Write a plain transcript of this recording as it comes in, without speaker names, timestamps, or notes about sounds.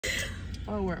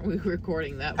Oh, weren't we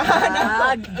recording that?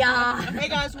 God. Hey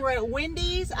guys, we're at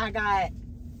Wendy's. I got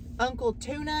Uncle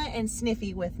Tuna and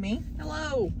Sniffy with me.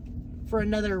 Hello. For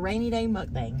another rainy day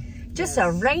mukbang. Just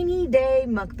a rainy day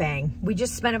mukbang. We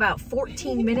just spent about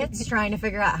 14 minutes trying to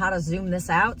figure out how to zoom this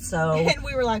out, so... And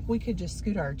we were like, we could just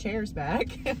scoot our chairs back.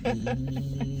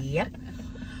 Yep.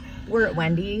 We're at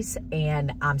Wendy's,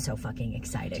 and I'm so fucking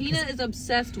excited. Tina is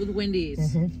obsessed with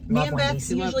Wendy's. Me and Beth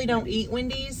usually don't eat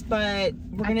Wendy's, but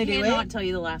we're going to do it. I cannot tell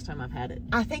you the last time I've had it.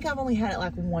 I think I've only had it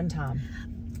like one time.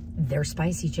 Their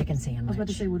spicy chicken sandwich. I was about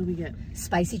to say, what do we get?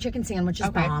 Spicy chicken sandwich is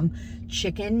bomb.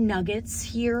 Chicken nuggets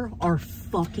here are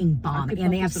fucking bomb.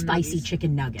 And they have spicy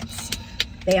chicken nuggets.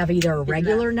 They have either a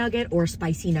regular nugget or a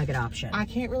spicy nugget option. I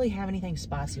can't really have anything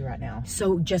spicy right now.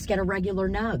 So just get a regular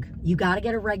nug. You got to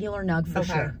get a regular nug for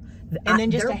sure. And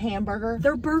then just a hamburger?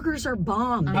 Their burgers are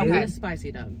bomb, dude. I'm getting a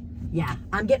spicy nug. Yeah,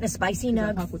 I'm getting a spicy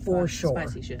nug for sure.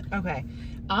 Spicy shit. Okay.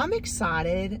 I'm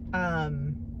excited.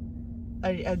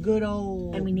 A good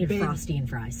old... And we need Frosty and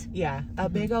fries. Yeah, a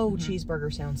big old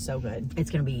cheeseburger sounds so good. It's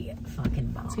going to be fucking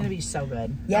bomb. It's going to be so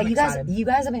good. Yeah, you guys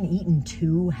have been eating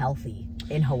too healthy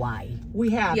in Hawaii.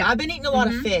 We have. Yeah. I've been eating a lot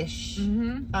of fish.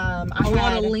 A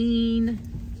lot of lean,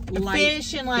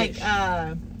 fish and like,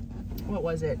 what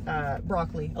was it?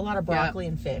 Broccoli. A lot of broccoli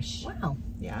and fish. Wow.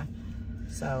 Yeah.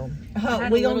 So,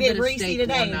 we gonna get greasy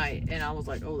today. One night, and I was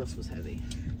like, oh, this was heavy.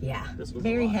 Yeah. This was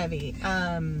very heavy.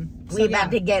 We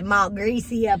about to get malt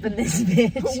greasy up in this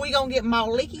bitch. We gonna get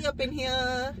malt leaky up in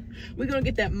here. We're gonna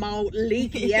get that malt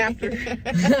leaky after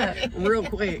real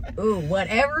quick. Ooh,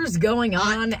 whatever's going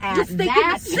on at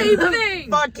that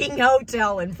fucking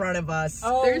hotel in front of us.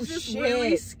 Oh, there's this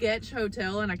really sketch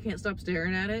hotel, and I can't stop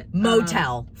staring at it.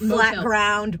 Motel. Flat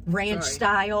ground, ranch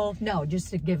style. No, just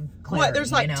to give clarity. What,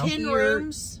 there's like 10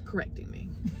 rooms? Correcting me.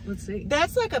 Let's see.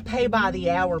 That's like a pay by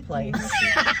the hour place.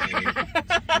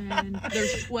 And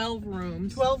there's 12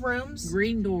 rooms. 12 rooms?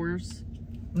 Green doors.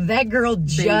 That girl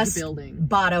just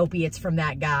bought opiates from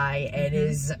that guy and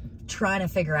is trying to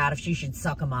figure out if she should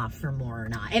suck them off for more or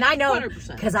not. And I know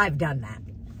because I've done that.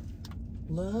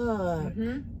 Look.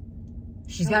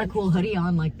 She's got a cool hoodie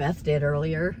on like Beth did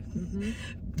earlier.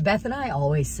 Beth and I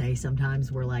always say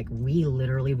sometimes we're like, we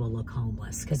literally will look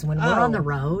homeless because when we're on the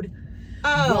road,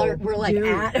 we're like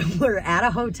we're at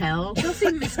a hotel.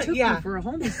 Chelsea mistook me for a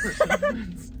homeless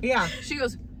person. Yeah.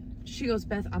 She goes,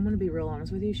 Beth, I'm gonna be real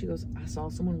honest with you. She goes, I saw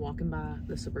someone walking by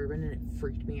the Suburban and it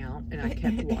freaked me out, and I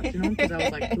kept watching them because I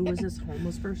was like, who is this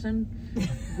homeless person?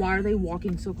 Why are they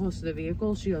walking so close to the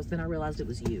vehicle? She goes, then I realized it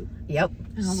was you. Yep.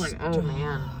 And I was like, oh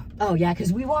man. Oh yeah,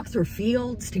 because we walk through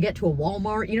fields to get to a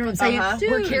Walmart. You know what I'm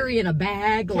saying? We're carrying a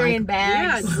bag. Carrying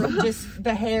bags. Yeah, just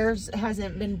the hairs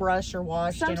hasn't been brushed or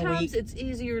washed in a week. Sometimes it's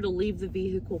easier to leave the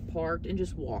vehicle parked and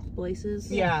just walk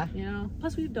places. Yeah. You know?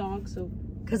 Plus we have dogs, so...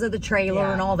 Because of the trailer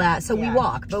and all that. So we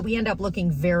walk, but we end up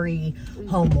looking very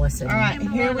homeless. And all right,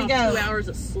 here we go. 2 hours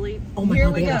of sleep. Oh my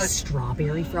God, we have a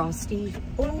strawberry frosty.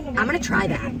 I'm going to try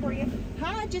that.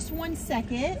 Hi, just 1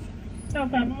 second. No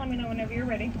problem. Let me know whenever you're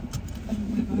ready.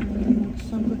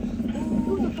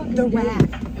 The wrap.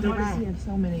 The wrap. You have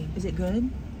so many. Is it good?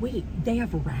 Wait, they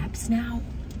have wraps now?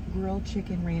 Grilled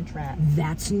chicken ranch wrap.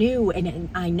 That's new, and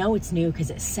I know it's new because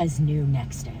it says new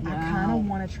next to it. I kind of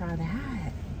want to try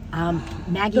that.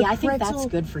 Maggie, I think that's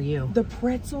good for you. The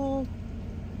pretzel.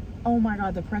 Oh my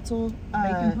God, the pretzel.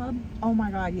 Bacon pub? Oh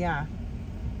my God, yeah.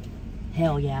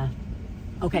 Hell yeah.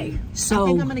 Okay, so. I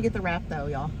think I'm going to get the wrap though,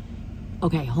 y'all.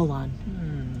 Okay, hold on.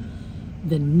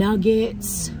 The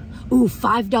nuggets. Ooh,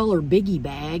 $5 biggie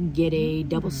bag. Get a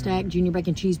double stack junior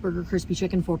bacon cheeseburger, crispy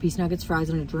chicken, 4-piece nuggets, fries,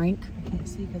 and a drink. I can't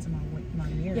see because of my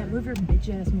mirror. Yeah, move your bitch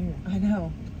ass mirror. I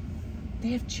know. They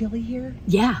have chili here?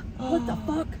 Yeah. What the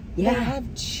fuck? Yeah. They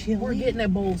have chili? We're getting a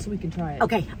bowl so we can try it.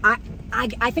 Okay,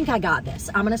 I think I got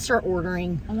this. I'm going to start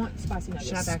ordering. I want spicy nuggets.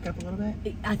 Should I back up a little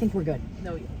bit? I think we're good.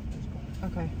 No, you.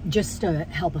 Okay. Just to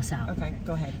help us out. Okay,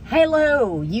 go ahead.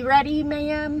 Hello, you ready,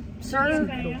 ma'am, sir?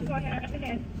 Yes, go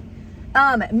ahead.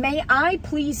 May I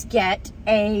please get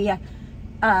a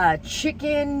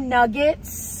chicken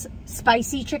nuggets,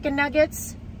 spicy chicken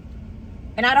nuggets?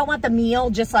 And I don't want the meal,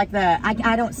 just like the,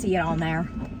 I don't see it on there.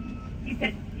 You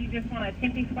said you just want a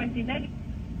 10-piece spicy nugget?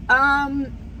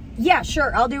 Yeah,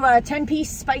 sure. I'll do a 10-piece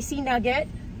spicy nugget.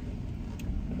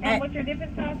 And what's your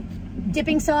dipping sauce?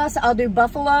 Dipping sauce, I'll do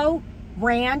buffalo,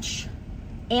 ranch,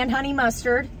 and honey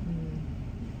mustard.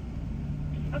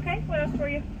 Okay, what else for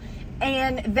you?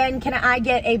 And then can I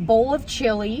get a bowl of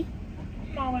chili?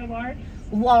 Small or large?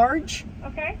 Large.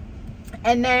 Okay.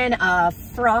 And then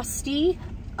frosty.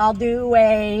 I'll do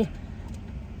a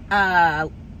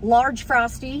large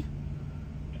frosty.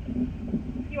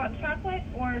 You want chocolate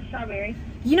or strawberry?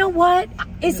 You know what?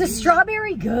 Is the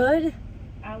strawberry good?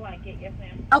 I like it, yes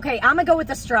ma'am. Okay, I'm gonna go with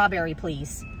the strawberry,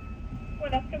 please.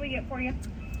 What else can we get for you?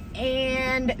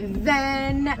 And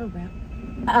then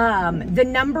Oh, the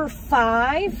number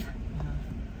 5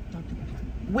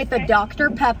 with a Dr.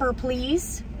 Pepper,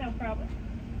 please. No problem.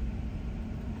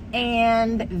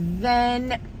 And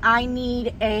then I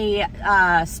need a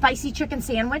spicy chicken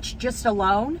sandwich, just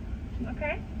alone.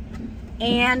 Okay.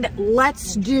 And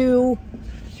let's do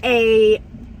a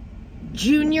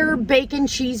junior bacon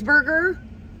cheeseburger,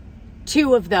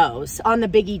 2 of those on the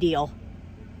biggie deal.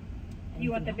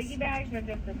 You want the biggie bags or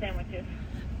just the sandwiches?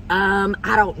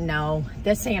 I don't know.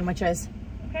 The sandwiches.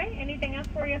 Okay, anything else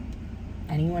for you?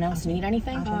 Anyone else need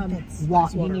anything? that's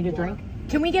You need a drink?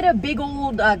 Can we get a big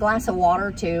old glass of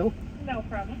water too? No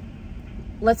problem.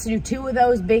 Let's do 2 of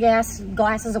those big ass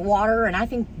glasses of water, and I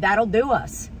think that'll do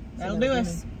us. That'll do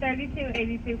us.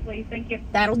 32.82, please. Thank you.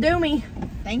 That'll do me.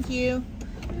 Thank you.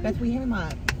 Beth, we have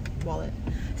my wallet.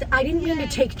 So I didn't mean to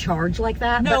take charge like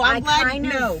that. No, but I'm glad. kind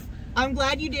of, No, I'm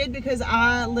glad you did because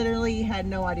I literally had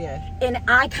no idea. And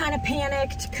I kind of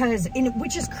panicked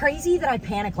which is crazy that I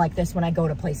panic like this when I go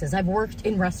to places. I've worked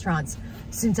in restaurants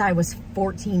since I was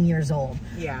 14 years old.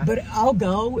 Yeah. But I'll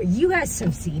go. You guys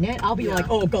have seen it. I'll be like,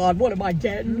 oh God, what am I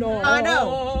getting? Oh. I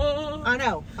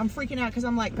know. I'm freaking out because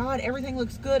I'm like, God, everything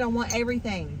looks good. I want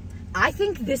everything. I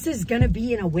think this is going to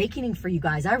be an awakening for you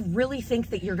guys. I really think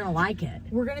that you're going to like it.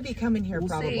 We're going to be coming here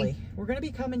probably. see. We're going to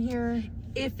be coming here.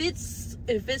 if it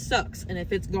sucks and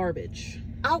if it's garbage.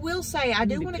 I will say, I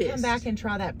do want to come pissed. back and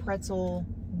try that pretzel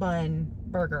bun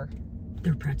burger.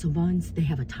 Their pretzel buns, they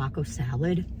have a taco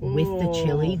salad with the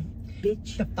chili.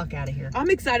 Bitch. Get the fuck out of here. I'm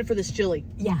excited for this chili.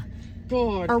 Yeah.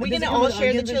 God. Are we Does going it to come all with share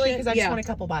the onions and chili? shit? Because I just Yeah. want a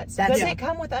couple bites. That's Does it. it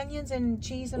come with onions and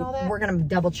cheese and all that? We're going to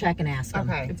double check and ask them.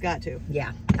 Okay. It's got to.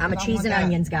 Yeah. I'm a I cheese want and that.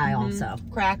 onions guy also.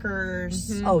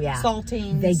 Crackers. Oh, yeah.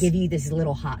 Saltines. They give you this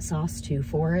little hot sauce too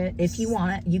for it. If you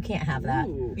want it, you can't have that.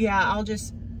 Ooh. Yeah, I'll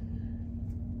just...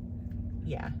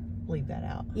 Yeah, leave that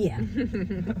out. Yeah.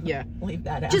 Yeah. Leave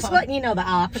that out. Just letting you know the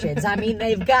options. I mean,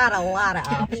 they've got a lot of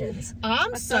options.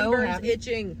 I'm My so sunburn's happy.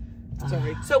 itching.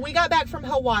 Sorry. So we got back from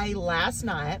Hawaii last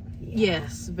night.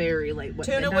 Yes, very late. What,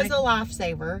 Tuna midnight? was a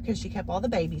lifesaver because she kept all the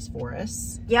babies for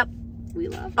us. Yep. We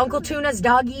love Uncle Tuna's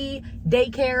doggy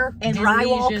daycare And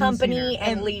drywall Lesion company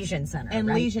Center. and Lesion Center. And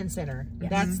right? Lesion Center.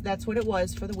 Yes. That's what it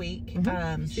was for the week. She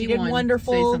C1, did Say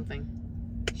wonderful. something.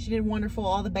 She did wonderful.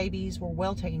 All the babies were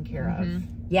well taken care of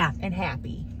Yeah. and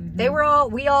happy. They were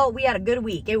we had a good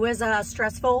week. It was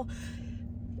stressful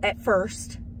at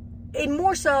first. And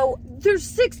more so, There's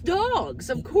 6 dogs,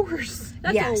 of course.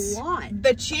 That's Yes. a lot.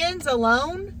 The chins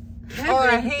alone Kevin are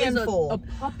a is handful. a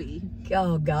puppy.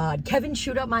 oh God, Kevin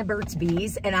chewed up my Burt's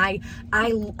Bees, and I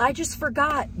just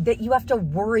forgot that you have to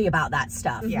worry about that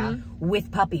stuff. Yeah. With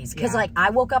puppies, because Yeah. like I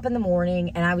woke up in the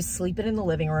morning and I was sleeping in the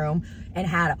living room and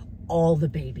had all the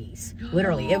babies.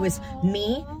 Literally, it was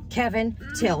me, Kevin,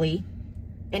 Tilly,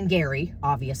 and Gary,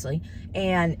 obviously.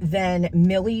 And then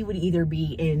Millie would either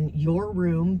be in your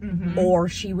room or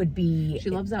she would be. She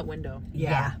loves that window.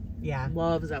 Yeah. Yeah.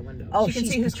 Loves that window. Oh, She can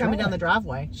she's see who's coming down the patrolling.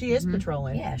 driveway. She is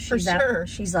patrolling. Yeah, for she's sure.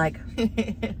 She's like,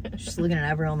 she's looking at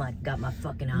everyone like, got my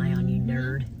fucking eye on you,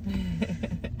 nerd.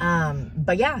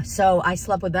 But yeah, so I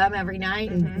slept with them every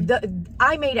night, and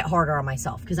I made it harder on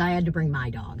myself because I had to bring my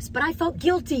dogs. But I felt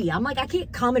guilty. I'm like, I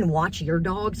can't come and watch your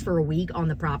dogs for a week on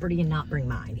the property and not bring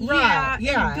mine. Right,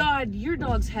 yeah. And God, your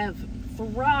dogs have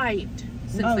thrived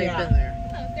since Oh, they've yeah. been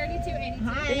there. Oh,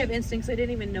 32.82. They have instincts I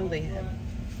didn't even know they had.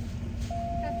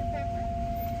 Dr. Pepper.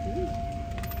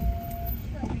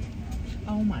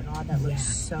 Oh my God, that looks Yeah.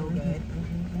 so good.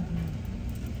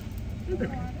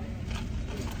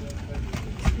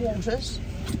 Waters.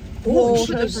 Put the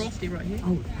Waters. frosty right here.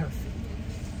 Oh, perfect.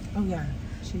 Oh yeah.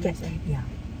 Cheese. Get,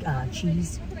 yeah,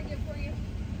 cheese, What can I get for you?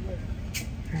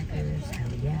 crackers, hell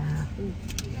yeah.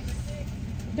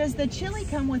 Does the chili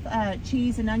come with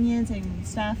cheese and onions and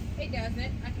stuff? It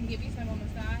doesn't. I can give you some on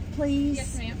the side. Please.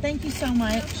 Yes, ma'am. Thank you so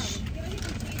much. Can I get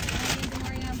some cheese and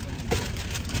onions and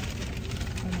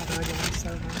Oh my God, I'm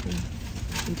so happy.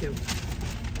 Me too.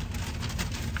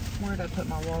 Where did I put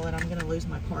my wallet? I'm gonna lose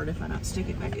my card if I don't stick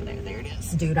it back in there. There it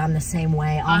is. Dude, I'm the same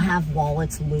way. I'll have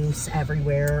wallets loose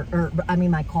everywhere, or I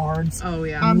mean my cards. Oh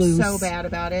yeah. I'm Loose. so bad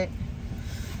about it.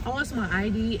 I lost my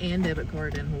ID and debit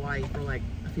card in Hawaii for like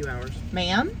a few hours.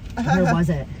 Ma'am? Where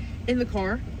was it? In the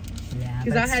car. Yeah,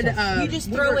 Because I had you just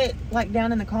we throw were- it like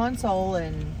down in the console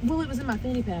and Well, it was in my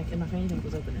fanny pack, and my fanny pack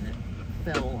was open, and it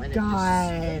fell, and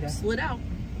God. it just slid out.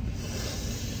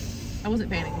 I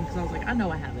wasn't panicking because I was like, I know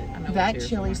I have it. I know that it's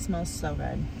here chili somewhere. smells so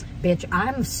good. Bitch,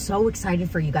 I'm so excited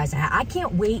for you guys. I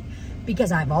can't wait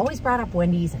because I've always brought up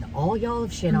Wendy's and all y'all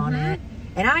have shit on it.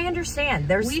 And I understand.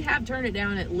 We have turned it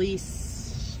down at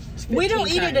least 15 We don't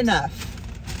eat times. it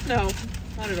enough. No,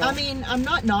 not at all. I mean, I'm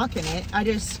not knocking it.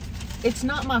 It's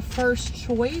not my first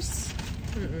choice.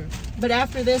 But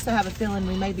after this, I have a feeling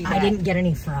we may be back. I didn't get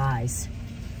any fries.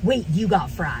 Wait, you got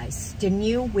fries, didn't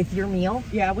you, with your meal?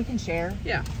 Yeah, we can share.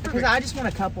 Yeah. Because I just want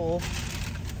a couple.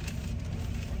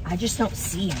 I just don't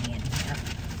see any in here.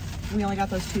 We only got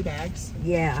those 2 bags.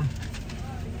 Yeah.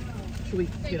 Should we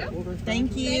get an order?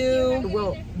 Thank you.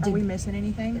 Well, Are we missing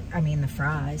anything? I mean the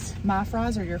fries. My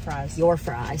fries or your fries? Your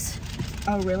fries.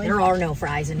 Oh, really? There are no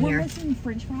fries in We're here. missing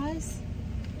French fries.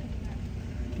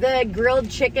 The grilled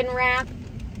chicken wrap.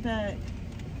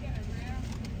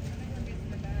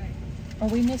 Are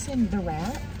we missing the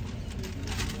wrap?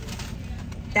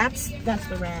 That's That's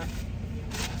the wrap.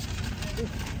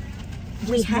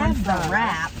 we Just one have the fry.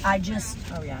 wrap.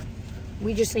 Oh, yeah.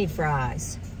 We just need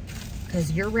fries.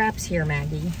 Because your wrap's here,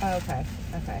 Maggie. Oh, okay.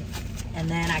 Okay. And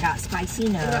then I got spicy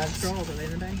What about nuts. straws? Are they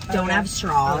in the bag? Don't yeah. have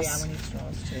straws. Oh, yeah, we need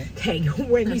straws, too. Okay,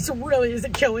 Wendy's really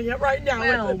isn't killing it right now.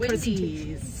 Well, with the presentation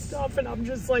Wendy's. stuff, and I'm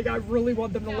just like, I really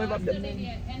want them to live up to And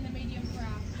me. the medium fry.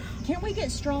 Can't we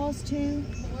get straws, too?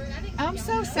 Lord, I think I'm y'all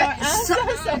so know. sorry. I'm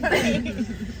so sorry.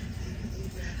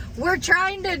 We're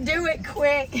trying to do it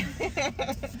quick.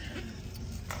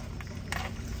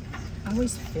 I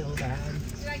always feel bad.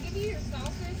 Did I give you your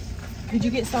sauces? Did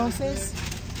you get sauces?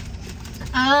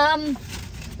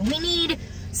 We need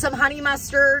some honey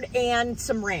mustard and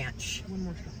some ranch. One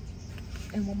more straw.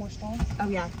 And one more straw? Oh,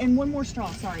 yeah. And one more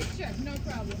straw. Sorry. Sure, no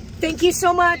problem. Thank you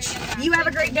so much. You have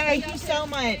a great day. Thank you so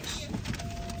much.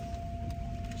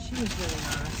 She was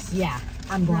really nice. Yeah,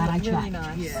 I'm glad I Really tried.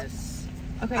 nice. Yes.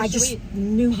 Okay, I should just we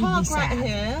knew you'd be park right sad.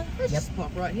 here? Yep.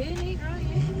 Pop right here, eat right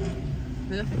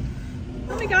here.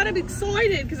 Oh my god, I'm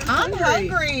excited because I'm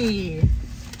hungry.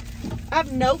 I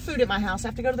have no food at my house. I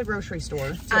have to go to the grocery store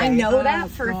today. I know Oh, that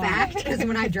for a God. fact because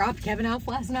when I dropped Kevin off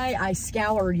last night, I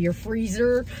scoured your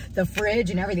freezer, the fridge,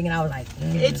 and everything, and I was like,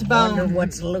 It's wonder bone.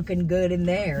 what's looking good in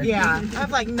there. Yeah, I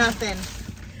have like nothing.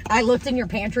 I looked in your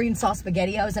pantry and saw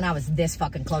SpaghettiOs, and I was this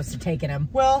fucking close to taking them.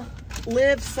 Well,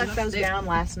 Liv sucked those down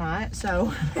last night,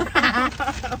 so.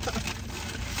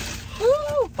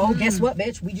 Oh, guess what,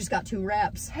 bitch? We just got 2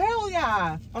 wraps. Hell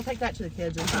yeah. I'll take that to the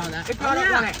kids. And saw that. If y'all don't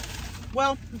Yeah. want it.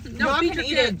 Well, No, y'all feed can your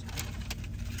eat kids.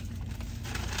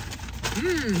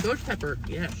 Ghost pepper.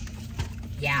 Yes.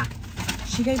 Yeah. it.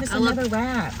 She gave us I love- another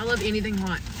wrap. I love anything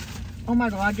hot. Oh my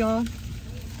God, y'all.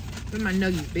 With my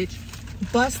nuggies, bitch.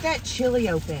 Bust that chili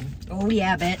open. Oh,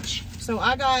 yeah, bitch. So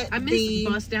I got I miss the,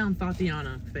 bust down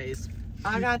Tatiana phase.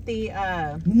 I got the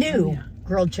New Oh, yeah.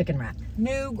 grilled chicken wrap.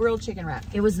 new grilled chicken wrap.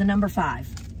 It was the number 5.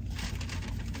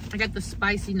 I got the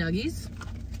spicy nuggies.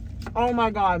 Oh my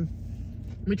God.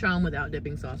 Let me try them without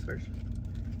dipping sauce first.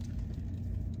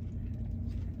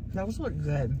 Those look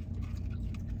good.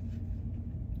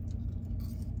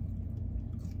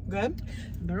 Good?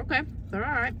 They're okay. They're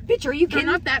alright. Bitch, are you They're kidding?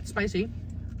 not that spicy.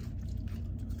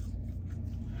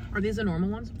 Are these the normal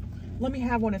ones? Let me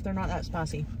have one if they're not that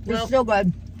spicy. They're Well- still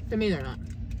good. To me, they're not.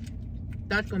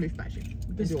 That's gonna be spicy.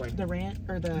 Enjoy. The ranch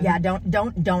or the... Yeah,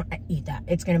 don't eat that.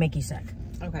 It's gonna make you sick.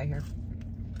 Okay, here.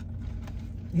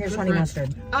 Here's Good honey ranch.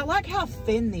 mustard. I like how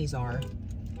thin these are.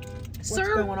 What's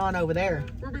Sir, going on over there?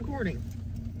 we're recording.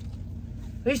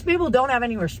 These people don't have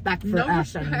any respect for No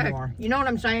us respect. anymore. You know what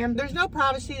I'm saying? There's no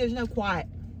privacy. There's no quiet.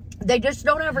 They just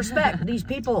don't have respect. These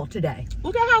people today.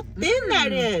 Look at how thin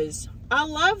that is. I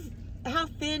love how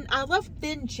thin. I love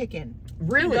thin chicken.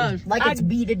 Really? does. Like it's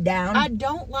beaded down. I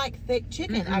don't like thick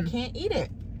chicken. I can't eat it.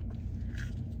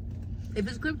 If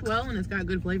it's cooked well and it's got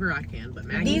good flavor, I can. But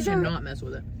Maggie These are- cannot mess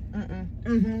with it.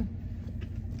 Mm-hmm.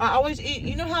 I always eat.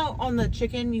 You know how on the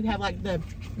chicken you have like the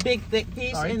big thick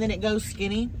piece Sorry. and then it goes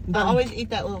skinny. I always eat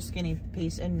that little skinny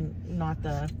piece and not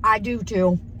the. I do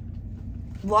too.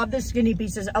 Love the skinny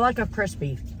pieces. I like a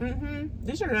crispy.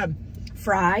 These are good.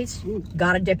 Fries,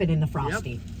 gotta dip it in the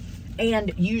frosty.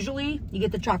 And usually you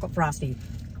get the chocolate frosty.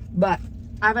 But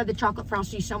I've had the chocolate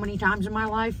frosty so many times in my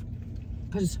life.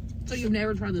 Because, So you've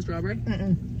never tried the strawberry?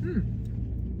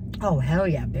 oh, hell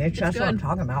yeah, bitch. That's what I'm good.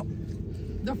 talking about.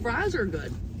 The fries are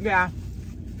good. Yeah.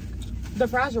 The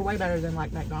fries are way better than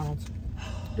like McDonald's.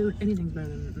 Dude, anything's better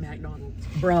than McDonald's.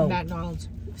 Bro, McDonald's.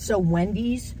 so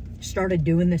Wendy's started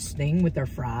doing this thing with their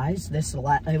fries.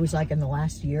 It was like in the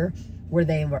last year where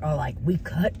they were like, we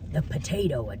cut the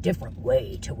potato a different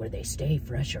way to where they stay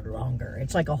fresher longer.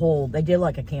 It's like they did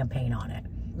like a campaign on it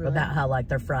about how like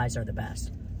their fries are the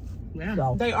best. Yeah.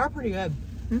 So, They are pretty good.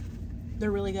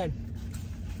 They're really good.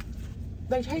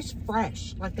 They taste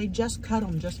fresh. Like they just cut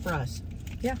them just for us.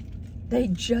 yeah. They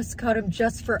just cut them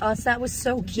just for us. That was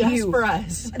so cute. Just for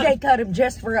us. They cut them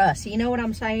just for us. You know what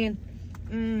I'm saying?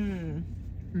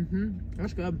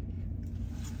 That's good.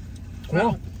 Cool.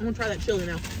 Well, I'm gonna try that chili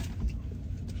now.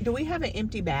 Do we have an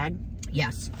empty bag?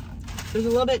 Yes. There's a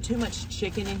little bit too much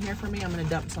chicken in here for me. I'm gonna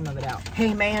dump some of it out.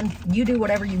 Hey, man, you do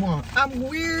whatever you want. I'm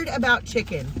weird about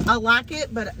chicken. I like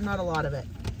it, but not a lot of it.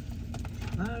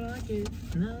 I like it.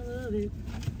 I love it.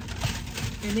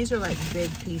 And these are like big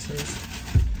pieces.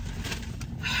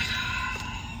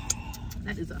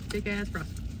 That is a thick ass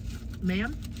crust.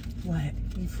 Ma'am? What?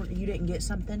 You didn't get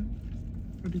something?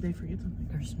 Or did they forget something?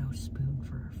 There's no spoon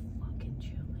for a fucking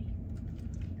chili.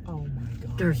 Oh my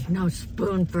god. There's no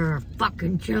spoon for a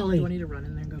fucking Do I chili. need to run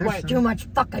in there and go There's get too some? much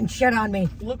fucking shit on me.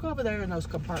 Look over there in those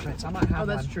compartments. I might have Oh,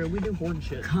 that's one. true. We do hoard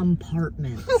shit.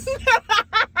 Compartments.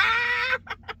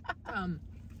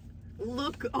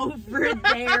 Look over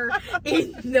there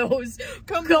in those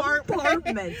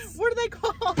compartments. What are they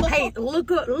called? Hey,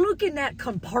 look in that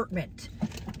compartment.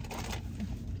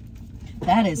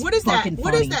 That is What is that? fucking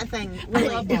What funny. is that thing?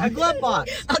 A glove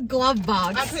box. A glove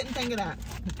box. I couldn't think of that.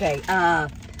 Okay,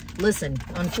 listen,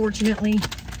 unfortunately,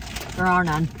 there are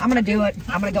none. I'm gonna do it.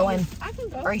 I'm gonna go in. I can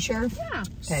go. Are you sure? Yeah.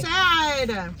 Okay. Sad.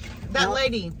 That Well,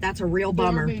 lady. That's a real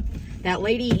bummer. That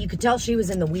lady, you could tell she was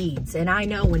in the weeds, and I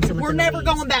know when someone's We're in the never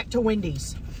weeds. going back to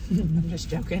Wendy's. I'm just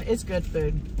joking. It's good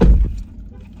food.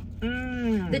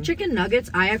 The chicken nuggets,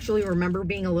 I actually remember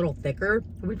being a little thicker.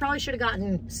 We probably should have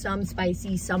gotten some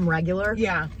spicy, some regular.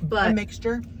 Yeah. But a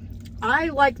mixture. I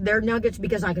like their nuggets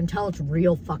because I can tell it's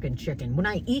real fucking chicken. When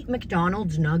I eat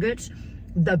McDonald's nuggets,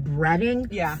 the breading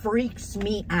freaks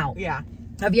me out. Yeah.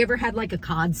 Have you ever had like a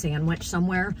cod sandwich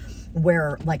somewhere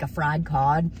where like a fried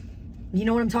cod? You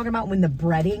know what I'm talking about? When the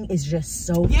breading is just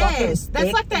so fucking Yes. thick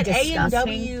That's like that and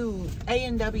disgusting.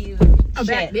 A&W Oh,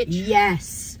 that shit. bitch.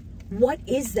 Yes. What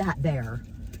is that there?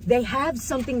 They have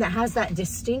something that has that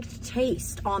distinct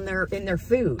taste on in their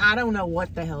food. I don't know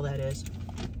what the hell that is.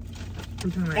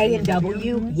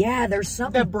 A&W? Yeah, there's The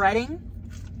something. breading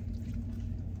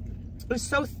was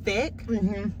so thick.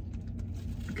 Mm-hmm.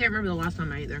 I can't remember the last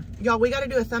time I ate there. Y'all, we got to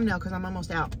do a thumbnail because I'm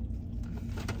almost out.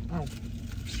 Oh.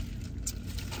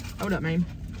 Hold up, man.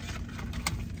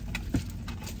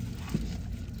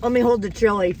 Let me hold the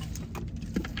chili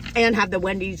and have the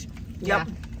Wendy's. Yep.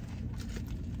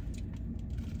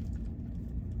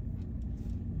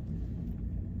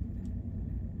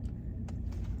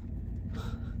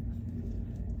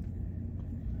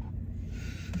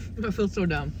 I feel so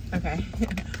dumb. Okay.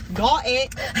 Got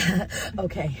it.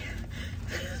 Okay.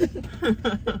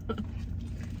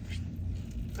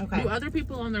 Okay. Do other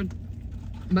people on their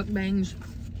mukbangs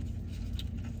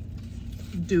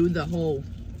do the whole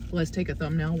let's take a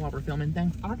thumbnail while we're filming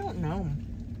thing? I don't know.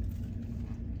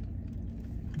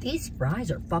 These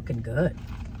fries are fucking good.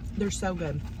 They're so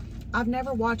good. I've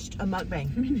never watched a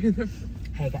mukbang. Me neither.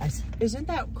 Hey, guys. Isn't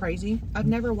that crazy? I've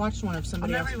never watched one of I've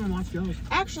somebody never else. even watched those.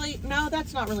 Actually, no,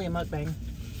 that's not really a mukbang.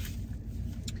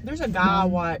 There's a guy I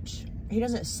watch. He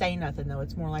doesn't say nothing though.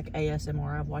 It's more like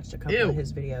ASMR. I've watched a couple Ew. of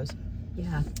his videos.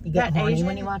 Yeah. You get That horny Asian-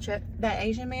 when you watch it? That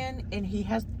Asian man, and he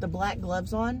has the black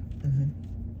gloves on.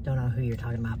 Mm-hmm. Don't know who you're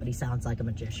talking about, but he sounds like a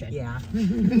magician. Yeah. He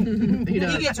He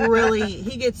does. gets really,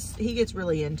 he gets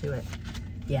really into it.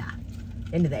 Yeah.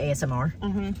 Into the ASMR.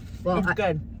 Mm-hmm. Well, It's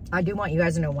good. I do want you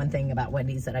guys to know one thing about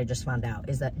Wendy's that I just found out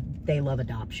is that they love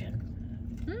adoption.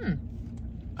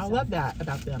 I love that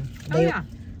about them. Oh yeah.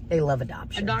 They love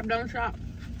adoption. Adopt, don't shop.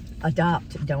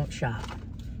 Adopt, don't shop.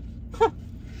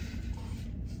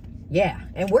 Yeah,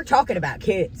 and we're talking about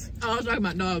kids. Oh, I was talking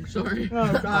about dogs. Sorry.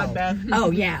 Oh God, Beth.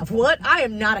 Oh yeah, what? I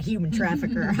am not a human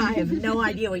trafficker. I have no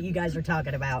idea what you guys are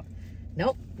talking about.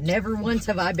 Nope, never once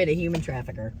have I been a human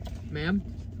trafficker. Ma'am?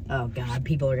 Oh God,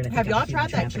 people are gonna think Have I'm a y'all human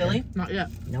tried that trafficker. chili? Not yet.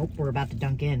 Nope, we're about to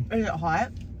dunk in. Is it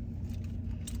hot?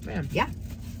 Ma'am. Yeah,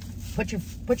 put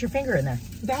your finger in there.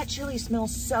 That chili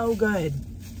smells so good.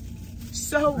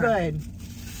 So good.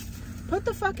 Put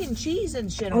the fucking cheese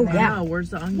and shit on Oh, there. yeah. Wow, where's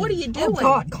the onion? What are you doing? Oh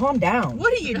God, calm down.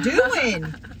 What are you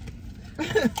doing?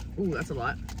 Ooh, that's a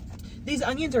lot. These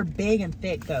onions are big and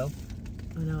thick though.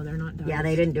 I know, they're not diced. Yeah,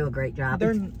 they didn't do a great job.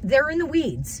 They're- They're in the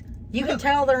weeds. You can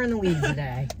tell they're in the weeds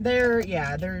today.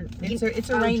 It's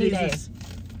a Oh, rainy Jesus. day.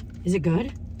 Is it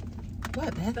good?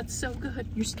 What, Beth? That's so good.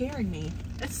 You're scaring me.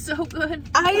 It's so good.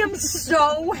 I am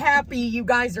so happy you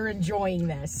guys are enjoying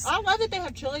this. I love that they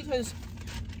have chili because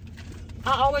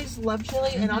I always love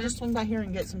chili and I'll just swing by here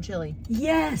and get some chili.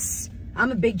 Yes.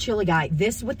 I'm a big chili guy.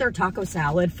 This with their taco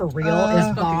salad for real Oh, is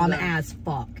fucking bomb good. as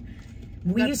fuck.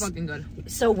 We That's used, fucking good.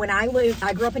 so when I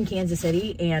grew up in Kansas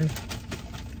City and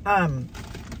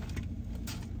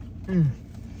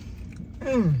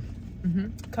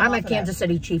I'm a Kansas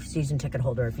City Chiefs season ticket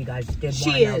holder, if you guys did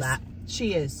want to know that.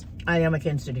 She is. I am a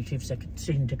Kansas City Chiefs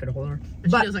season ticket holder.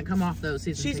 But she doesn't come off those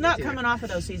season tickets. She's not coming off of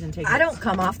those season tickets. I don't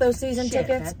come off those season Shit,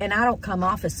 tickets, Beth. and I don't come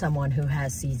off as someone who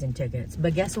has season tickets.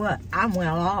 But guess what? I'm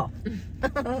well off.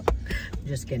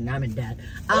 Just kidding. I'm in debt.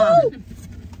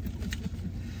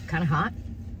 Kind of hot.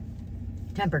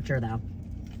 Temperature, though.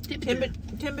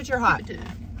 Temperature hot.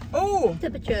 Oh,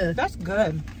 Temperature. that's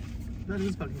good. That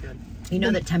is fucking good. You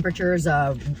know that temperature is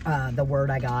the word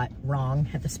I got wrong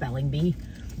at the spelling bee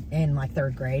in like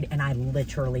 3rd grade, and I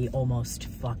literally almost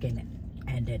fucking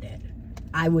ended it.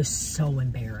 I was so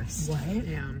embarrassed. What?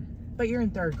 Yeah. But you're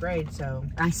in 3rd grade, so.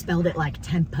 I spelled it like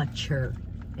temperature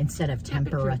instead of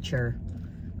temperature.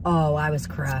 Oh, I was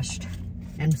crushed.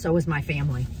 And so was my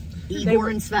family. Igor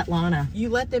and Svetlana. You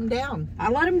let them down I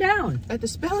let them down. at the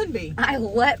spelling bee. I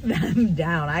let them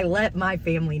down. I let my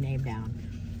family name down.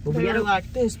 But We were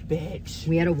like, this bitch.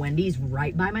 we had a Wendy's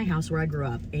right by my house where I grew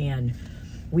up, and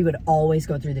we would always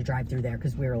go through the drive-thru there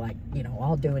because we were like, you know,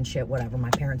 all doing shit, whatever.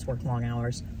 My parents worked long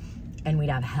hours, and we'd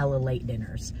have hella late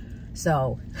dinners.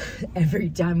 So every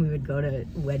time we would go to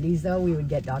Wendy's, though, we would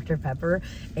get Dr. Pepper,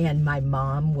 and my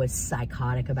mom was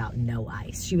psychotic about no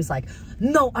ice. She was like,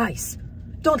 no ice.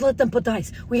 Don't let them put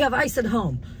ice. We have ice at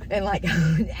home. And like,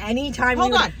 anytime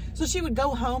Hold on. So she would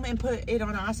go home and put it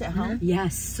on ice at home?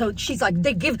 Yes. So she's like,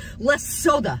 they give less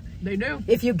soda. They do.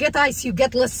 If you get ice, you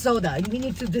get less soda. We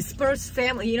need to disperse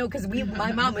family, you know, because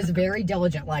my mom was very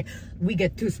diligent. Like, we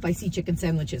get 2 spicy chicken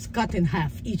sandwiches, cut in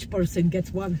half. Each person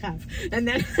gets 1 half. And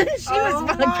then she was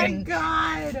fucking. Oh my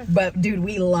God. But dude,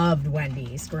 we loved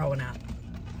Wendy's growing up.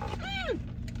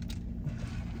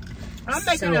 I'm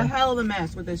making a hell of a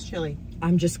mess with this chili.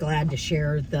 I'm just glad to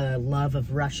share the love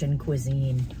of Russian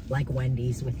cuisine like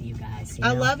Wendy's with you guys. You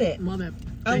I know? love it. Love it.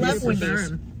 I Thank love you for Wendy's.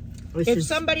 sharing. It's If just-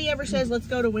 somebody ever says, let's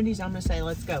go to Wendy's, I'm going to say,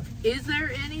 let's go. Is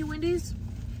there any Wendy's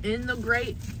in the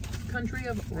great country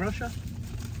of Russia?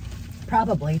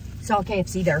 Probably. Saw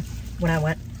KFC there when I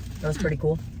went. That was pretty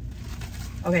cool.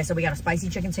 Okay, so we got a spicy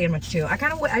chicken sandwich too.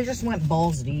 I just went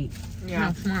balls deep.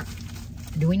 Yeah. Smart.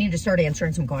 Do we need to start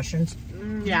answering some questions?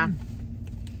 Yeah.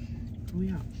 Oh,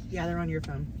 yeah. Yeah, they're on your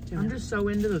phone. I'm just so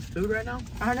into this food right now.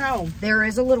 I know. There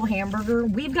is a little hamburger.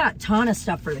 We've got a ton of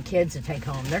stuff for the kids to take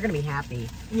home. They're going to be happy.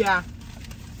 Yeah.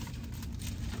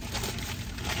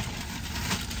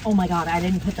 Oh my God, I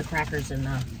didn't put the crackers in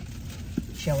the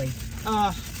chili.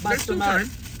 Bust There's still them up. time.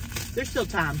 There's still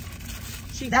time.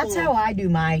 That's how I do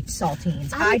my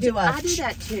saltines. I do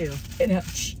that too.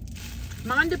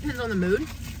 Mine depends on the mood.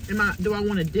 Do I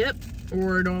want to dip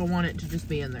or do I want it to just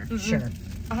be in there? Sure.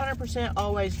 100%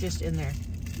 always just in there.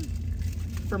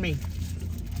 For me.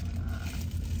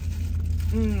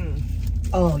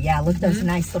 Oh yeah, look at those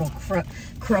nice little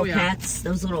croquettes. yeah.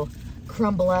 Those little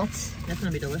crumblets. That's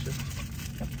going to be delicious.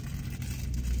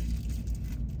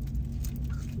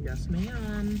 Yes,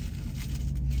 ma'am.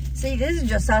 See, this is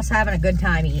just us having a good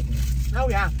time eating. Oh,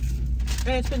 yeah.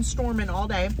 And it's been storming all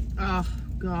day. Oh,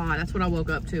 God. That's what I woke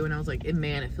up to, and I was like,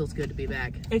 man, it feels good to be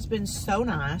back. It's been so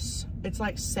nice. It's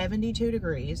like 72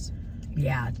 degrees.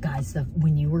 Yeah, guys,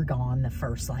 when you were gone the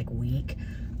first like week,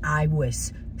 I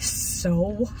was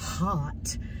so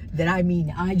hot that I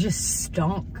just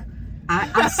stunk.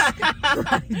 I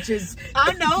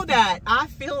know that. I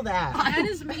feel that. That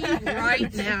is me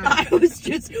right now. I was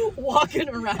just walking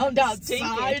around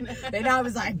outside and I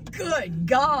was like, good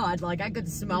God, like I could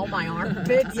smell my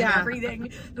armpits and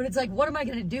everything. But it's like, what am I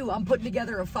going to do? I'm putting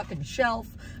together a fucking shelf.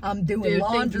 I'm doing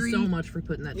laundry. Thank you so much for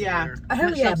putting that together. Hell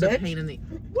That yeah, shelf's a bitch. pain in the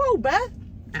Whoa, Beth.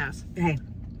 ass. Hey,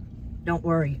 don't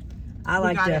worry. I We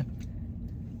like got to. it.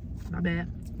 My bad.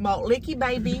 Malt leaky,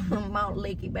 baby. I'm malt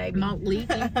leaky, baby. Malt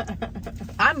leaky.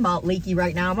 I'm malt leaky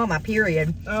right now. I'm on my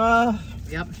period.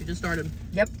 Yep, she just started.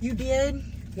 Yep. You did?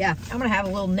 Yeah, I'm going to have a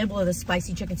little nibble of the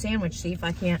spicy chicken sandwich, see if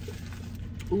I can't.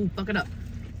 Ooh, fuck it up.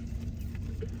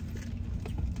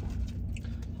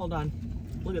 Hold on.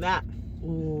 Look at that. Oh,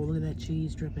 look at that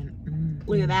cheese dripping. Mm.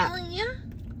 Look at that. Oh, yeah.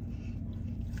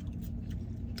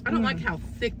 I don't like how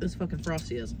thick this fucking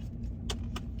Frosty is.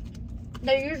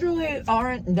 They usually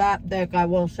aren't that thick, I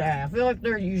will say. I feel like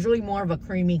they're usually more of a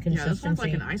creamy Yeah, consistency. this one's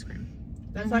like an ice cream.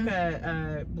 That's like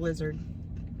a blizzard.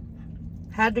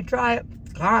 Had to try it.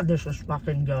 God, this is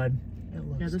fucking good. It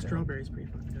looks Yeah, this good. strawberry's pretty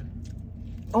fucking good.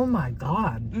 Oh my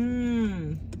God.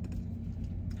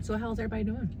 So how's everybody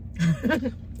doing?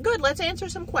 Good. Let's answer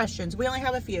some questions. We only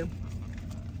have a few.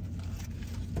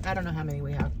 I don't know how many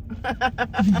we have.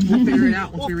 We'll figure it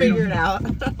out. We'll once we read figure it them.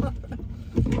 out.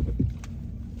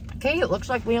 Okay, it looks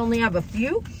like we only have a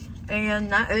few,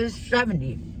 and that is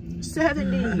 70.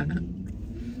 70.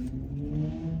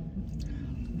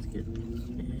 Let's get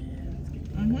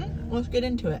Let's get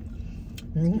into it.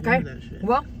 Okay. that shit.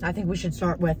 Well, I think we should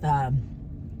start with a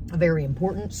very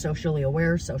important, socially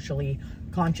aware, socially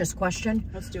conscious question.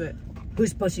 Let's do it.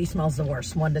 Whose pussy smells the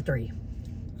worst? 1 to 3.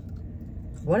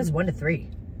 What is 1 to 3?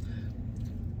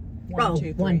 1, 2,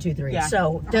 3. 1, 2, 3. Yeah.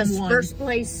 So does one. first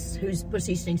place whose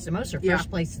pussy stinks the most, or Yeah. first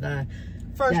place the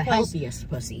First place. healthiest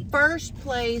pussy? First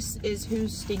place is who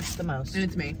stinks the most. And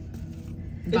it's me.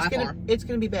 By far. It's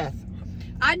gonna be Beth.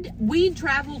 We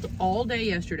traveled all day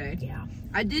yesterday. Yeah.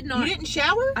 I did not. You didn't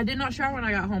shower? I did not shower when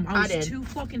I got home. I was did. too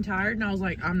fucking tired, and I was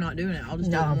like, I'm not doing it. I'll just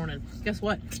do it in the morning. Guess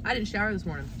what? I didn't shower this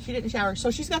morning. She didn't shower,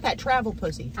 so she's got that travel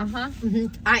pussy. Uh-huh.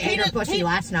 I ate her pussy Tina-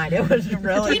 last night. It was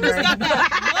really Tina's great. got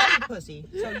that bloody pussy.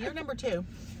 So you're number 2.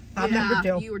 I'm number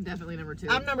 2. You were definitely number 2.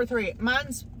 I'm number 3.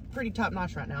 Mine's pretty top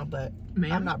notch right now, but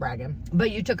Ma'am? I'm not bragging.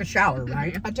 But you took a shower,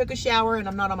 right? I took a shower and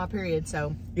I'm not on my period,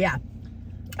 so Yeah.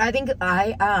 I think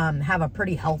I have a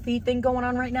pretty healthy thing going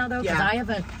on right now, though, because Yeah. I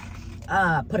haven't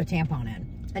put a tampon in.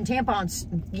 And tampons,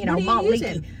 you know, What are you not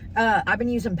using? leaky. I've been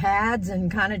using pads and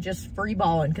kind of just free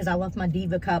balling because I left my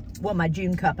Diva cup, well, my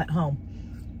June cup at home.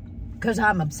 Because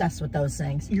I'm obsessed with those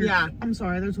things. yeah. I'm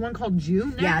sorry. There's one called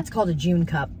June now? Yeah, it's called a June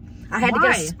cup. I had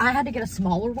Why? to get a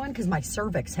smaller one because my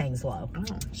cervix hangs low. Oh.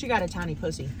 She got a tiny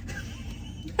pussy.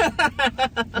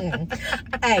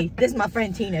 Hey, this is my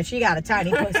friend Tina. She got a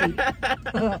tiny pussy.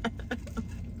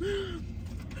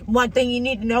 One thing you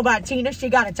need to know about Tina, she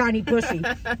got a tiny pussy.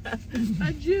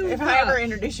 A June If I ever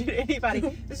introduce you to anybody,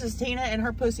 this is Tina and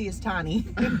her pussy is tiny.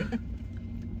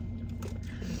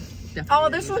 Oh,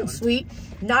 this one's sweet.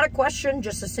 Not a question,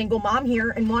 just a single mom here,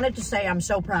 and wanted to say I'm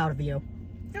so proud of you.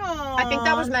 I think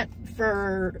that was meant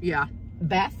for Yeah.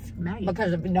 Beth. Maggie.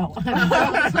 Because of, no.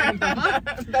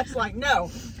 That's like,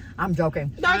 no. I'm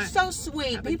joking. That's so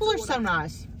sweet. People are so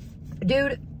nice.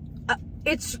 Dude,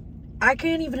 I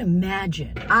can't even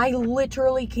imagine. I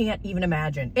literally can't even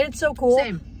imagine. And it's so cool.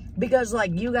 Same. Because,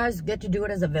 like, you guys get to do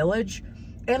it as a village.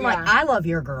 And, like, Yeah. I love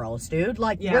your girls, dude.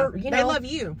 Like, Yeah. we're, you They know. love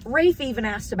you. Rafe even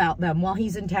asked about them while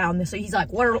he's in town. So he's like,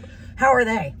 how are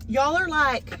they? Y'all are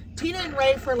like, Tina and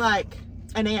Rafe are like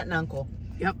an aunt and uncle.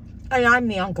 Yep. And I'm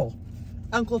the uncle.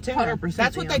 Uncle Tuna. 100%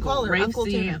 That's what the they call her. Rafe's Uncle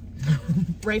the Tuna. aunt.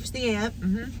 Rafe's the aunt.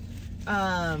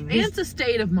 And it's a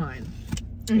state of mind.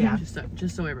 Yeah.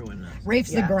 Just so everyone knows.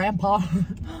 Rafe's Yeah. the grandpa.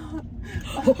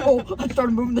 Oh, I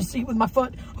started moving the seat with my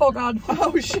foot. Oh, God.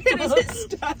 Oh shit, is it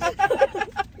stuck?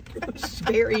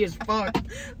 Scary as fuck.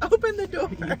 Open the door.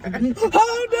 Hold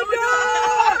the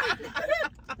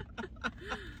door!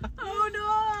 Oh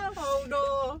no! Oh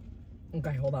no!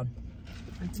 Okay, hold on.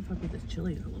 I can fuck with this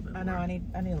chili a little bit more. I know, I need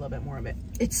a little bit more of it.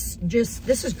 It's just,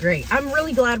 this is great. I'm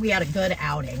really glad we had a good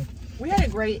outing. We had a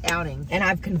great outing. And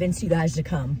I've convinced you guys to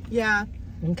come. Yeah,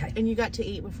 Okay. and you got to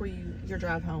eat before your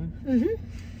drive home.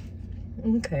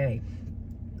 Okay.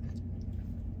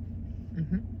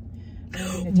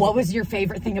 What was your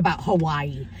favorite thing about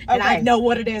Hawaii? And I Okay. know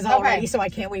what it is already, Okay. so I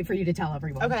can't wait for you to tell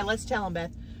everyone. Okay, let's tell them,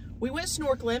 Beth. We went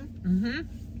snorkeling.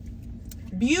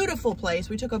 Beautiful place.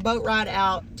 We took a boat ride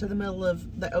out to the middle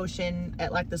of the ocean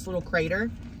at like this little crater.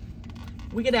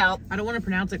 We get out. I don't want to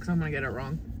pronounce it because I'm going to get it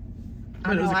wrong.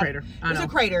 But I it was know, a crater. It was a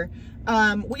crater.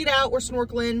 We get out. We're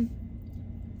snorkeling.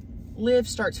 Liv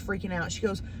starts freaking out. She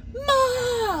goes,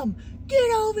 "Mom,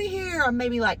 get over here." I'm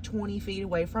maybe like 20 feet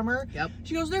away from her. Yep.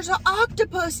 She goes, "There's an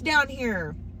octopus down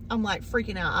here." I'm like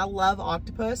freaking out. I love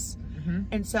octopus.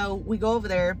 And so we go over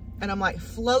there and I'm like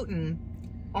floating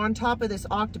on top of this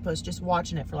octopus, just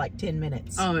watching it for like 10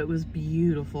 minutes. Oh, it was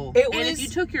beautiful. It And was- if you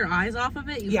took your eyes off of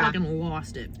it, you Yeah. fucking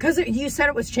lost it. Because you said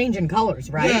it was changing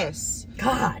colors, right? Yes.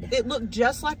 God. It looked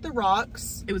just like the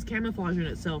rocks. It was camouflage in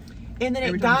itself. And then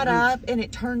Every it time got it moved. up and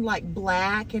it turned like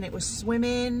black and it was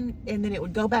swimming and then it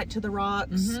would go back to the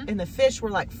rocks and the fish were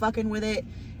like fucking with it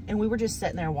and we were just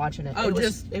sitting there watching it. Oh, it was,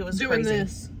 just it was doing crazy.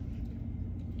 this.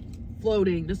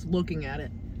 Floating, just looking at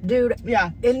it. Dude,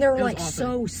 Yeah. and they're was like awesome.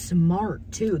 so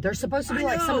smart too. They're supposed to be I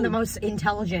like some of the know. most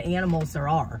intelligent animals there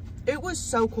are. It was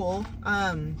so cool.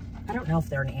 I don't know if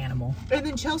they're an animal. And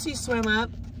then Chelsea swam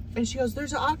up and she goes,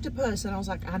 "There's an octopus." And I was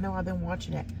like, "I know, I've been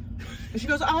watching it." And she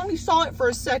goes, "I only saw it for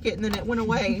a second and then it went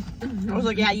away." I was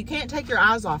like, "Yeah, you can't take your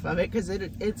eyes off of it because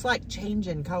it's like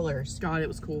changing colors." God, it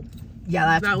was cool.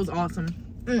 Yeah, That was awesome.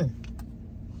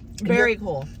 Very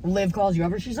cool. Liv calls you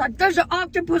over. She's like, "There's an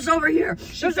octopus over here.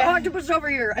 There's an octopus over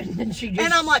here." And then she just...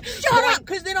 And I'm like, "Shut up,"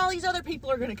 because then all these other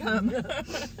people are going to come.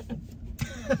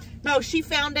 No, she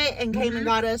found it and came and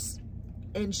got us,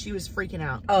 and she was freaking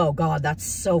out. Oh, God, that's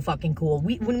so fucking cool.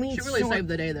 When we She really saved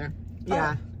the day there.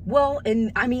 Yeah. Well,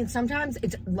 and I mean, sometimes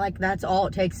it's like that's all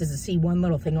it takes is to see one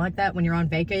little thing like that when you're on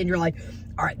vacay and you're like,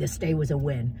 all right, this day was a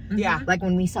win. Yeah. Like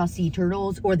when we saw sea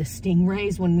turtles or the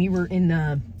stingrays when we were in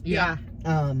the,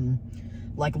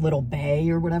 like little bay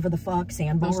or whatever the fuck,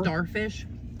 sandbar. Those starfish.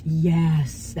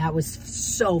 Yes, that was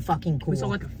so fucking cool. We saw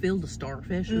like a field of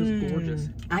starfish. It was gorgeous.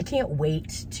 I can't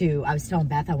wait to, I was telling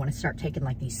Beth I want to start taking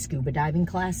like these scuba diving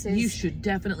classes. You should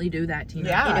definitely do that, Tina.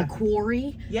 Yeah. In a quarry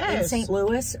in Yes. St.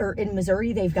 Louis or in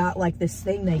Missouri, they've got like this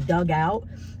thing they dug out.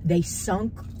 They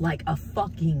sunk like a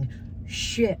fucking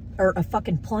ship or a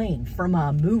fucking plane from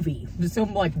a movie,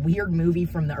 some like weird movie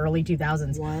from the early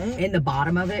 2000s. What? In the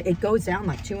bottom of it, it goes down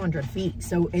like 200 feet.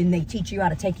 So, and they teach you how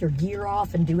to take your gear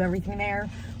off and do everything there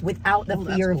without the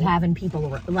fear of having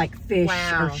people like fish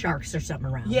or sharks or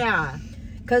something around. Yeah.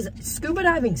 Because scuba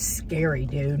diving's scary,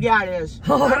 dude. Yeah, it is. I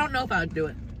don't know if I would do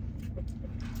it.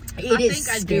 I think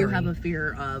I do have a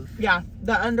fear of the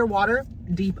underwater.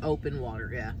 deep open water.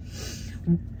 Yeah.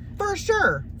 For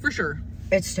sure. For sure.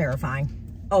 It's terrifying.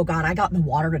 Oh God, I got in the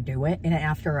water to do it, and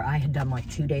after I had done like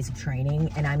 2 days of training,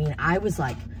 and I mean, I was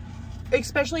like,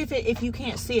 especially if you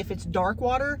can't see, if it's dark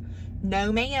water,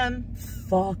 no ma'am.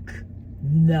 fuck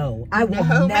no. I will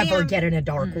No, never ma'am. get in a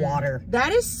dark water.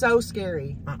 That is so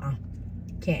scary.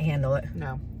 Can't handle it.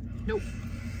 No. Nope.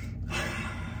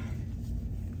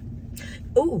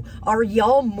 Ooh, are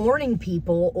y'all morning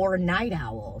people or night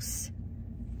owls?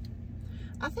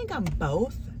 I think I'm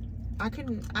both. I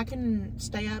can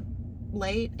stay up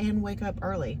late and wake up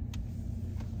early.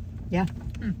 Yeah.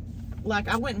 Like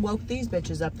I went and woke these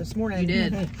bitches up this morning. You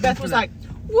did. Beth was like,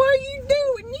 "What are you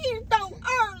doing here so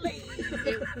early?"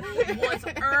 It was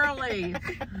early.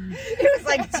 It was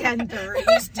like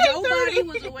 10:30. Nobody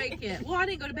was awake yet. Well, I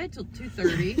didn't go to bed till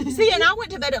 2:30. See, and I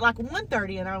went to bed at like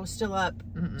 1:30 and I was still up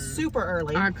super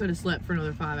early. I could have slept for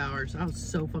another 5 hours. I was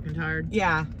so fucking tired.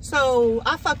 Yeah. So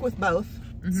I fuck with both.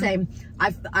 Same.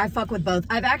 I fuck with both.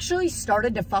 I've actually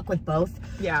started to fuck with both.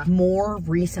 Yeah. More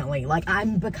recently. Like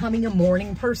I'm becoming a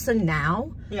morning person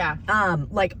now. Yeah.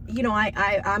 Like, you know,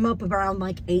 I'm up around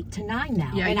like 8 to 9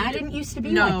 now. Yeah, and you I do- didn't used to be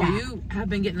No, like that. you have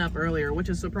been getting up earlier, which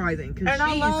is surprising because And I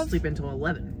she used to love- sleep until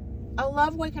 11. I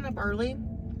love waking up early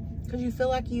because you feel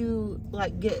like you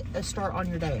like get a start on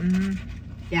your day.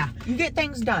 Yeah. You get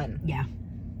things done. Yeah.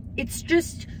 It's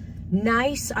just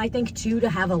nice, I think, too, to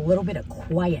have a little bit of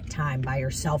quiet time by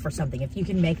yourself or something. If you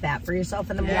can make that for yourself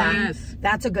in the morning, Yes.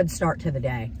 that's a good start to the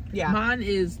day. Yeah. Mine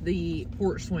is the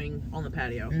porch swing on the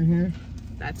patio.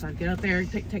 That's I get up there,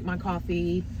 take my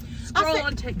coffee, scroll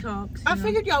on TikToks. I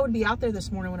figured y'all would be out there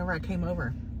this morning whenever I came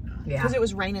over Yeah. because it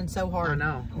was raining so hard. I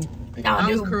know. No, I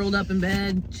was dude. curled up in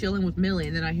bed, chilling with Millie,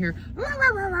 and then I hear,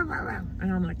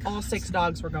 and I'm like, All 6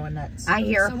 dogs were going nuts. I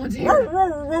hear. Someone's here.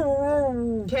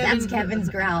 That's Kevin's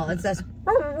growl. It says.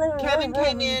 Kevin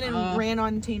came in and Oh. ran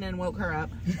on Tina and woke her up.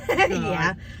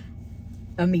 Yeah.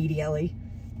 Immediately.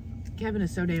 Kevin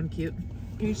is so damn cute.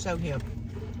 You're so cute.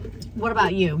 What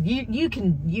about you?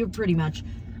 You're pretty much.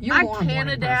 You're I more a can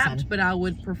morning adapt, person. but I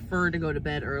would prefer to go to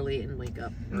bed early and wake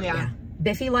up early. Yeah. Yeah.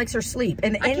 Biffy likes her sleep,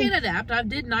 and I can adapt. I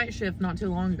did night shift not too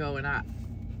long ago, and I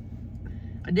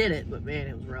did it, but man,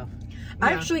 it was rough.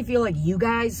 I actually feel like you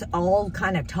guys all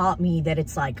kind of taught me that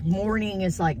it's like morning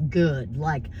is like good,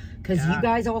 like because you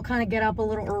guys all kind of get up a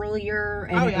little earlier,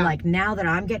 and like now that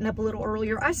I'm getting up a little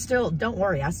earlier, I still don't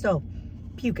worry, I still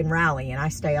puke and rally, and I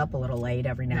stay up a little late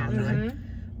every now and then.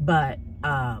 But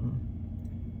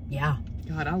yeah.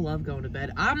 God, I love going to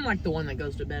bed. I'm like the one that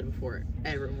goes to bed before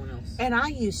everyone else. And I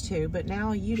used to, but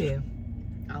now you do.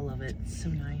 I love it. It's so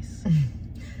nice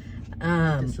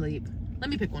to sleep. Let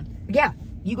me pick one. Yeah,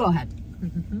 you go ahead.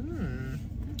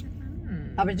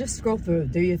 I mean, just scroll through,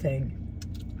 do your thing.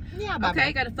 Yeah, bye.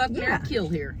 Okay, got a fuck Mary kill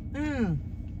here.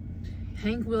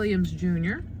 Hank Williams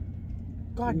Jr.,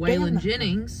 God Waylon damn.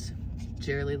 Jennings,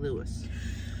 Jerry Lee Lewis.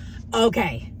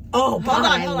 Okay. Oh, Hold God, on,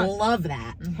 I hold on. love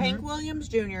that. Hank Williams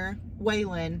Jr.,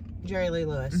 Waylon, Jerry Lee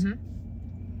Lewis.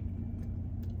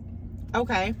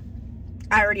 Okay.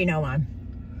 I already know mine.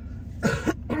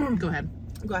 Go ahead.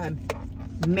 Go ahead.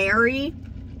 Mary,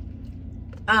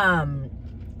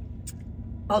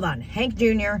 hold on, Hank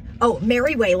Jr. Oh,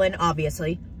 Mary Waylon,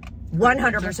 obviously.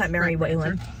 100% Mary Correct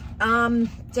Waylon.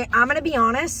 answer. I'm gonna be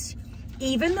honest,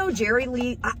 even though Jerry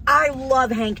Lee, I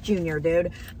love Hank Jr.,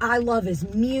 dude. I love his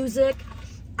music.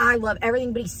 I love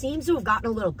everything, but he seems to have gotten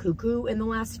a little cuckoo in the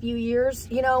last few years,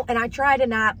 you know, and I try to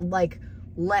not, like,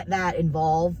 let that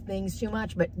involve things too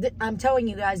much, but I'm telling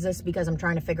you guys this because I'm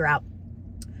trying to figure out,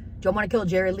 do I want to kill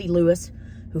Jerry Lee Lewis?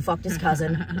 who fucked his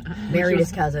cousin, married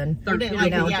his cousin. You didn't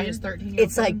like it, yeah, his 13-year-old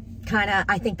It's like son. kind of,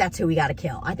 I think that's who we got to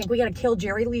kill. I think we got to kill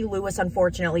Jerry Lee Lewis,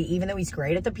 unfortunately, even though he's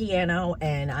great at the piano.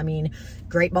 And I mean,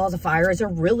 Great Balls of Fire is a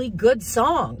really good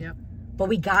song. Yep. But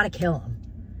we got to kill him.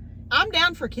 I'm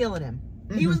down for killing him.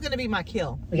 He was going to be my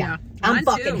kill. Yeah. I'm Mine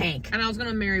fucking too. Hank. And I was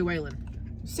gonna marry Waylon.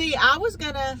 See, I was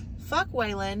going to fuck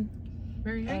Waylon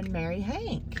Marry Hank. and marry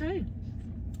Hank. Okay.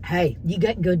 Hey, you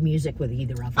get good music with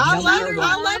either of them. I No love matter her. what.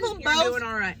 I love them You're both. doing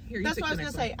all right. Here, you That's pick what I was the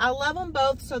going to next say. I love them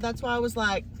both, so that's why I was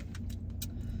like,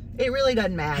 it really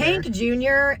doesn't matter. Hank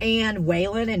Jr. and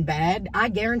Waylon in bed. I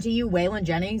guarantee you Waylon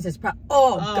Jennings is God.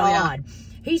 yeah.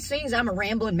 He sings I'm a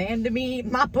rambling man to me.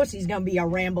 My pussy's going to be a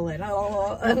rambling.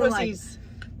 Oh, The like, pussy's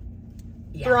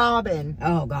yeah. throbbing.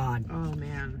 Oh, God. one. Oh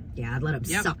man. Yeah, I'd let him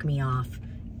Yep. suck me off.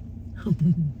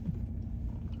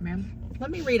 Ma'am. Let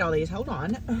me read all these. Hold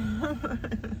on.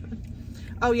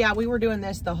 Oh, yeah, we were doing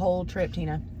this the whole trip,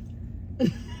 Tina.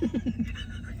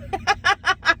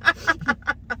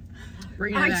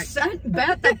 Bring it I back. sent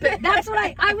Beth a that's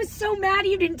what I was so mad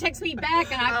you didn't text me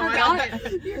back and I Oh,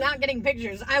 forgot. You're not getting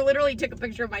pictures. I literally took a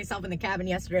picture of myself in the cabin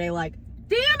yesterday, like,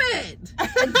 Damn it!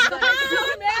 and so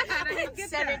mad I didn't get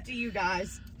sent that. it to you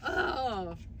guys.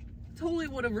 Oh, totally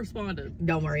would have responded.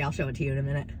 Don't worry, I'll show it to you in a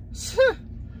minute.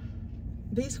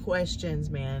 These questions,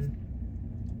 man.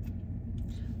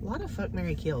 A lot of fuck,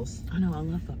 marry, kills. I know. I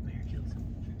love fuck, marry, kills.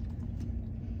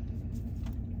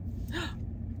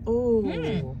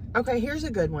 Oh. Okay, here's a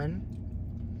good one.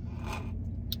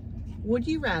 Would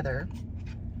you rather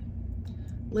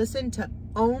listen to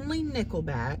only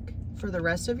Nickelback for the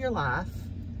rest of your life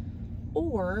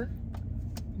or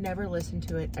never listen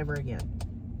to it ever again?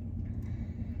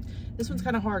 This one's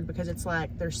kind of hard because it's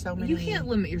like there's so many. You can't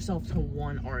limit yourself to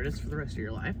one artist for the rest of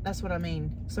your life. That's what I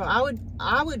mean. So I would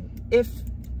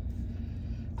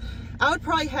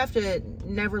probably have to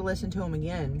never listen to them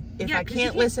again if Yeah, I 'cause you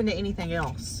can't can't- listen to anything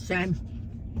else. Same.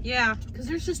 Yeah, because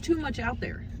there's just too much out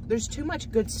there. There's too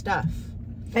much good stuff.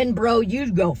 And bro,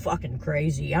 you'd go fucking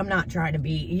crazy. I'm not trying to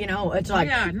be, you know, it's like,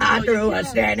 Yeah, no, I you threw a can't.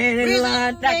 standing in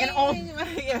line. That can only,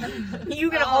 Yeah. you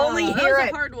can only That hear was a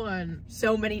it hard one.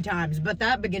 so many times. But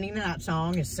that beginning of that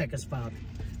song is sick as fuck.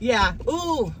 Yeah.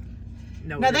 Ooh.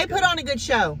 No, Now they put on a good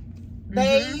show.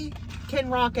 They can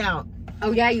rock out.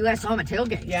 Oh yeah, you guys saw him at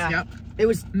tailgate. Yeah. Yep. It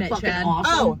was Met fucking Chad.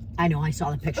 awesome. Oh. I know, I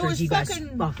saw the pictures. was You guys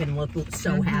fucking- fucking looked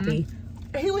so happy.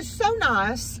 He was so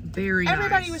nice. Very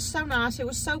Everybody nice. was so nice. It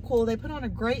was so cool. They put on a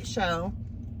great show.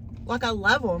 Like, I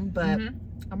love them, but I'm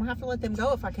going to have to let them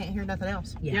go if I can't hear nothing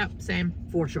else. Yeah, Yep, same.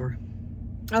 for sure.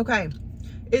 Okay.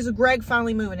 Is Greg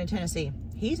finally moving to Tennessee?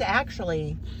 He's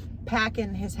actually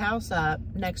packing his house up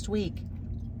next week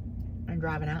and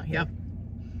driving out here. Yep.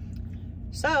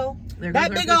 So, There goes that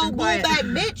our big peace old and quiet.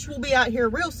 bullback bitch will be out here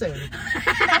real soon.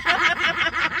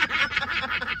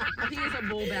 He is a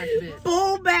bullback bitch.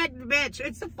 Bullback bitch.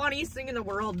 It's the funniest thing in the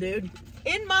world, dude.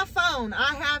 In my phone,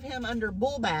 I have him under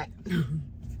bullback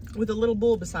with a little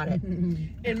bull beside it.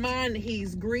 In mine,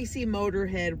 he's greasy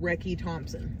motorhead Recky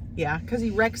Thompson. Yeah, because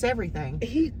he wrecks everything.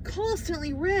 He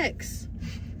constantly wrecks.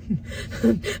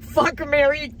 Fuck,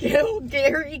 Mary, kill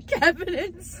Gary, Kevin,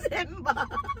 and Simba.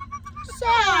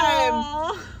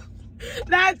 Sam!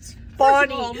 That's First of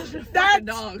funny. all, I'm just a fucking That's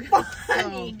dog.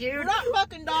 funny, So- dude. We're not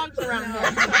fucking dogs around here.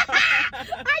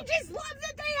 I just love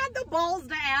that they had the balls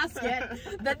to ask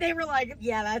it. That they were like,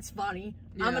 yeah, that's funny.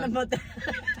 I'm Yeah. gonna put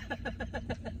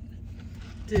that.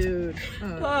 Dude.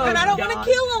 Oh, And I don't want God. to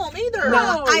kill him either.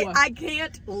 No, I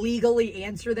can't legally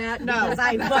answer that. No. Because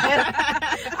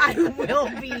I will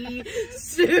be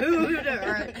sued.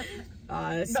 Or,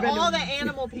 All the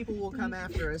animal people will come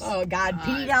after us. oh, God.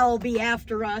 PETA will be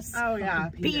after us. Oh, yeah.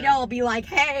 PETA will be like,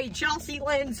 hey, Chelsea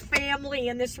Lynn's family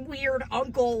and this weird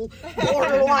uncle,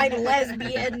 borderline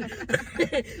lesbian,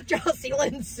 Chelsea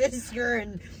Lynn's sister,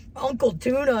 and Uncle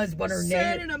Tuna is what her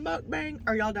Said name in a mukbang.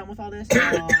 Are y'all done with all this?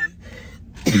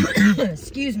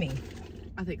 Excuse me.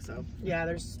 I think so. Yeah,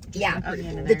 there's Yeah, nothing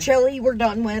in the there. chili we're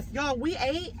done with. Y'all, we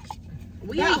ate.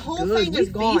 We That ate whole good. thing We is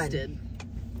gone. feasted.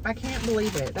 I can't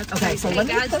believe it. That's Okay, crazy. so Hey let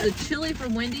me guys, put- the chili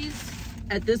from Wendy's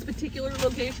at this particular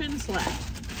location slapped.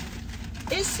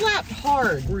 It slapped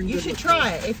hard. We're in You good should with try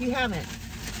it if you haven't,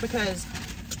 because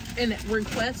And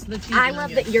request the cheese. I and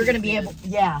love onions. that you're going to be able,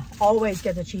 yeah, always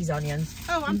get the cheese onions.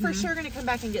 I'm for sure gonna come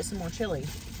back and get some more chili.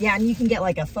 Yeah, and you can get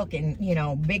like a fucking, you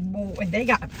know, big bowl. They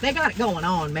got it going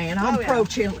on, man. I'm Oh, yeah. pro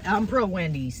chili. I'm pro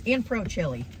Wendy's and pro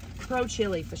chili. Pro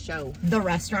chili for sure. The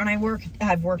restaurant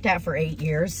I've worked at for 8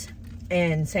 years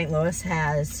in St. Louis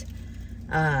has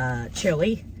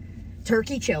chili,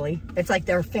 turkey chili. It's like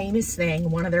their famous thing,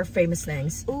 one of their famous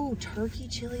things. Ooh, turkey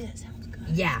chili. That sounds good.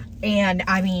 Yeah, and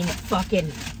I mean,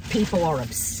 fucking people are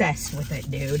obsessed with it,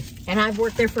 dude. And I've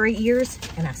worked there for 8 years,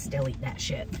 and I still eat that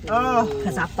shit. Oh.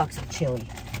 Because I fuck some chili.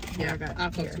 Yeah, I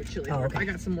fucks with chili. Oh, okay. I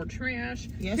got some more trash.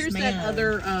 Yes, Here's ma'am. that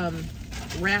other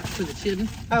wrap for the chin.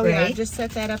 Oh, yeah, Right? just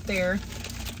set that up there.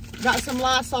 Got some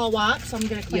Lysol wipes. I'm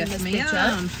going to clean this bitch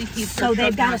up. She keeps So her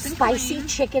they've truck got a nice and spicy clean.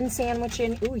 chicken sandwich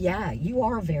in. Ooh, yeah, you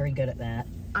are very good at that.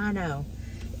 I know.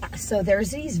 So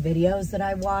there's these videos that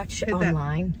I watch that.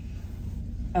 online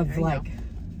of There you like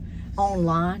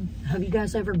online. Have you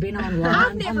guys ever been I've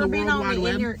online? never been on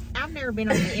the I've never been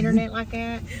on the internet like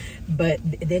that. But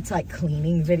it's like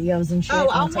cleaning videos and shit. Oh, on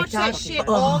I'll watch TikTok. that shit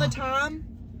Oh, all the time.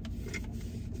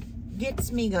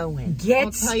 Gets me going.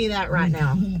 Gets I'll tell you that right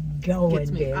now. Going,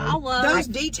 Gets me. dude. I love. Those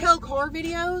detailed car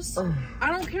videos.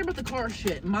 I don't care about the car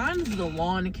shit. Mine's the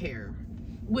lawn care.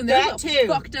 When there's That a too.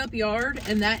 fucked up yard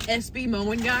and that SB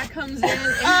mowing guy comes in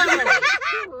and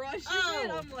crushes it,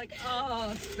 I'm like,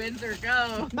 oh, Spencer,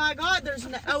 go. My God, there's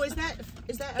no. Oh, is that a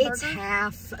It's burger?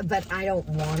 half, but I don't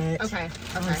want it. Okay.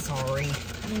 I'm Okay. sorry.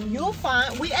 You'll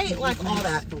find. We ate like all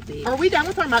that. Are we done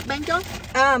with our mukbang, Joe?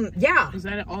 Yeah. Was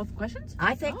that all the questions?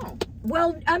 I think. Oh.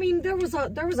 Well, I mean, there was a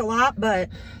lot, but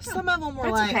Some of them were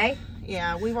that's like. okay.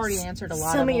 Yeah, we've already answered a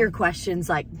lot. Some of them. your questions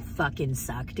like fucking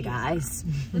sucked, guys.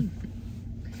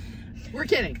 We're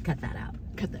kidding. Cut that out.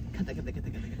 Cut that.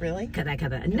 Really? Cut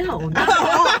that. No.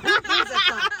 no.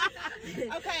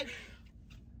 Okay.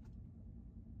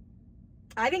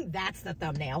 I think that's the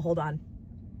thumbnail. Hold on.